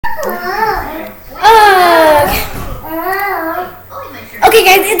Okay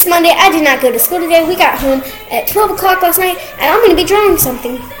guys, it's Monday. I did not go to school today. We got home at 12 o'clock last night, and I'm going to be drawing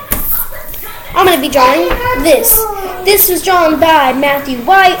something. I'm going to be drawing this. This was drawn by Matthew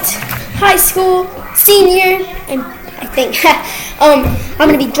White, high school, senior, and I think, I'm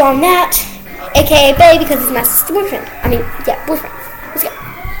going to be drawing that, aka Bae, because it's my sister's boyfriend. I mean, yeah, boyfriend. Let's go.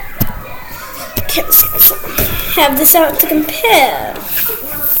 Okay, let's have this out to compare.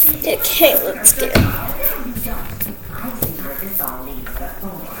 Okay, let's go.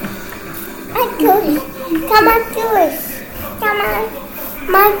 Come on, do it. Come on,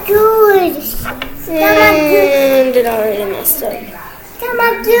 my goose. And it already messed up. Come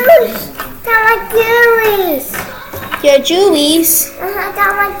on, goose. Come on, goose. Your Jewies.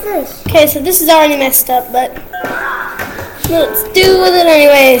 Come on, goose. Okay, so this is already messed up, but let's do with it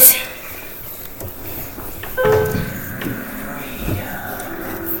anyways.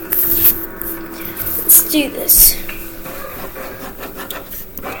 Let's do this.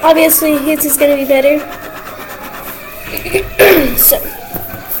 Obviously, his is going to be better. So,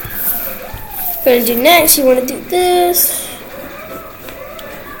 what we're going to do next, you want to do this.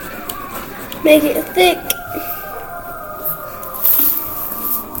 Make it thick.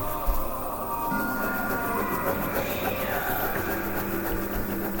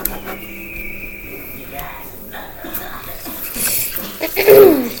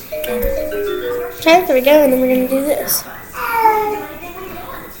 Okay, there we go, and then we're going to do this.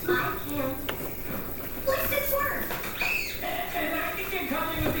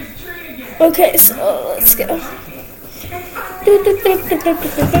 Okay, so let's go.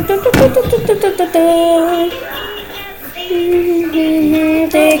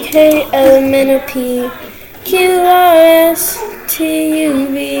 K-L-M-N-O-P Q-R-S-T-U-V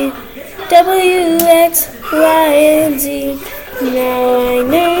W-X-Y-and-Z. Now I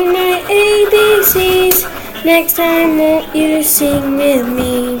know my ABCs. Next time, won't you sing with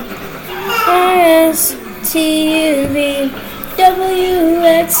me? R-S-T-U-V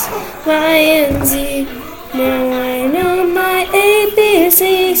W-X-Y-and-Z. Now I know my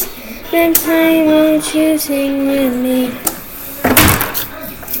ABCs. Next time, won't you sing with me?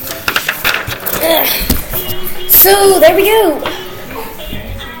 So, there we go.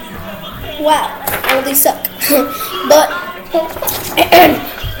 Wow, I really suck. But,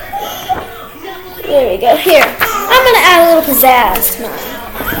 there we go. Here, I'm going to add a little pizzazz to mine.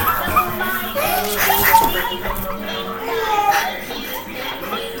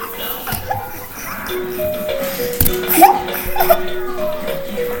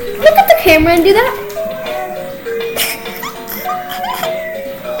 Look at the camera and do that.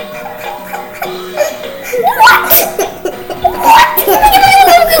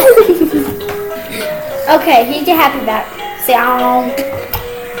 Okay, here's your happy back. Say,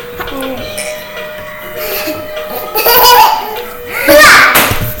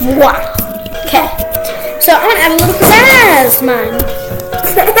 what? Okay. So I'm gonna add a little pizzazz to mine.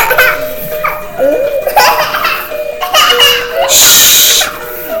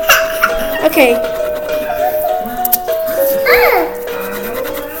 Okay.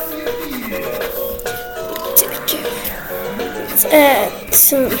 Let's add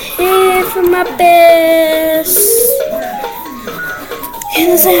some hair for my best. And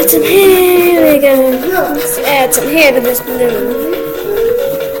let's add some hair. There we go. Let's add some hair to this balloon.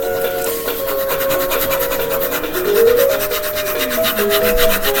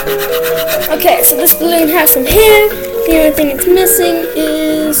 Okay, so this balloon has some hair. The only thing it's missing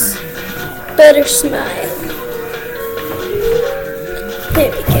is better smile.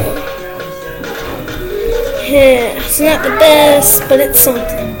 There we go. Yeah, it's not the best, but it's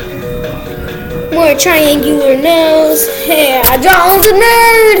something. More triangular nose. Yeah, John's a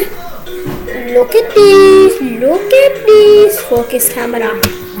nerd. Look at these. Look at these. Focus, camera.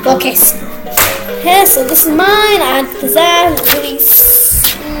 Focus. Yeah, so this is mine. I had pizzazz. It's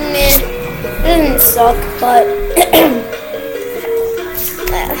really meh. It doesn't suck, but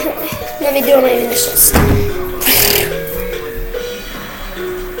let me do my initials.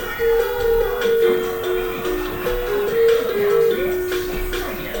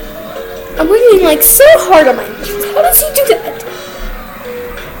 I'm working like so hard on my initials. How does he do that?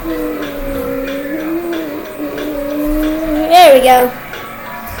 There we go.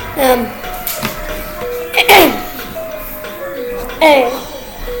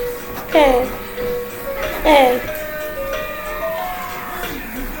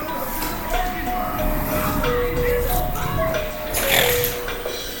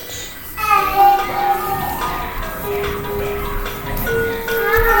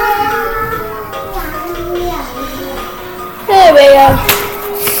 There we go.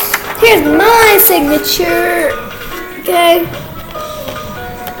 Here's my signature. Okay.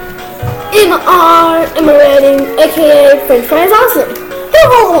 Emma Redding, aka French Fries Awesome.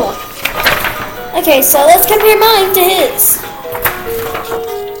 Okay, so let's compare mine to his.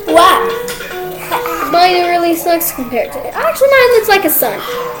 Wow. Mine really sucks compared to it. Actually, mine looks like a son.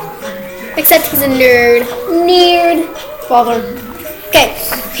 Except he's a nerd. Father. Okay,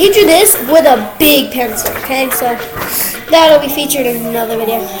 he drew this with a big pencil. Okay, so that'll be featured in another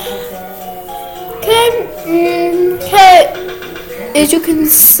video. Okay. As you can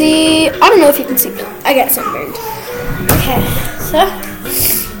see, I don't know if you can see, I got sunburned. Okay, so,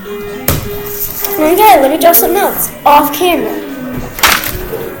 okay, let me draw something else. Off camera.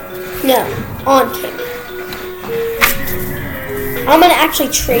 No, on camera. I'm gonna actually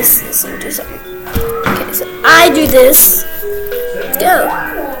trace this and do something. Okay, so I do this. Let's go.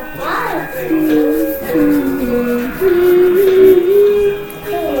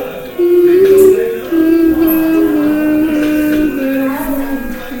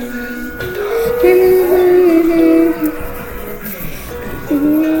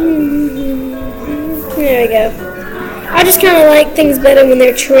 There we go. I just kind of like things better when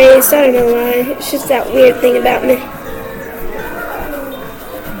they're traced. I don't know why. It's just that weird thing about me.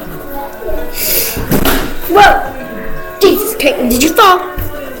 Whoa! Jesus, Caitlin, did you fall?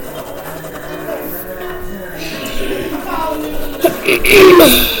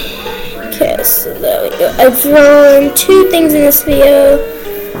 Okay, so there we go. I've drawn 2 things in this video.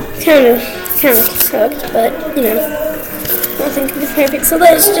 Kind of sucked, but you know. Nothing can be perfect, so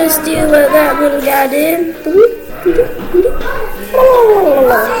let's just do what that little guy did.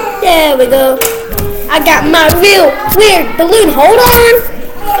 There we go. I got my real weird balloon. Hold on.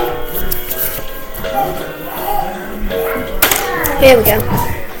 Here we go.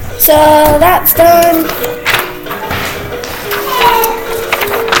 So that's done.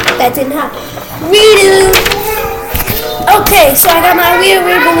 That didn't happen. Redo. Okay, so I got my weird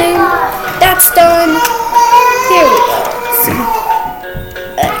balloon. That's done. Here we go.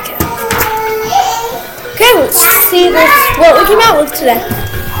 Okay, let's see what we came out with today.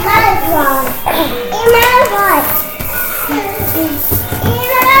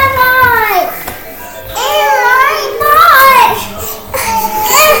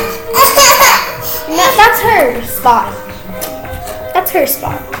 That's her spot. That's her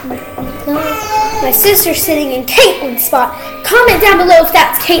spot. My sister's sitting in Caitlin's spot. Comment down below if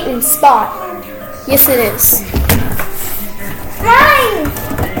that's Caitlin's spot. Yes, it is. Mine!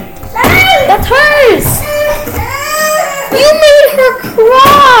 That's hers! You made her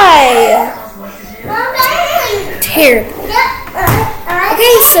cry! Terrible.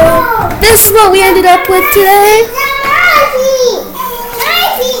 Okay, so this is what we ended up with today.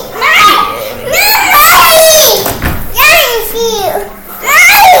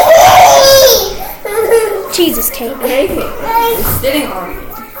 Jesus, Kate.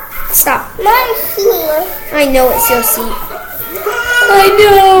 Stop. I know it's your seat. I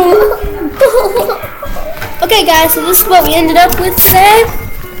know. Okay, guys, so this is what we ended up with today.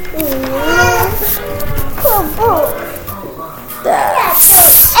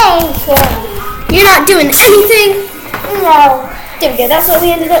 You're not doing anything? No. There we go. That's what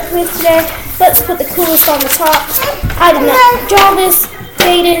we ended up with today. Let's put the coolest on the top. I did not draw this.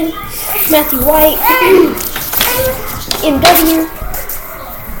 Jaden, Matthew White, MW.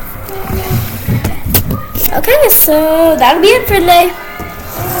 Okay, so that'll be it for today.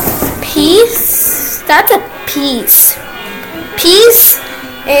 Peace. That's a piece. Peace.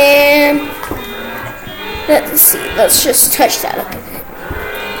 And let's see. Let's just touch that up.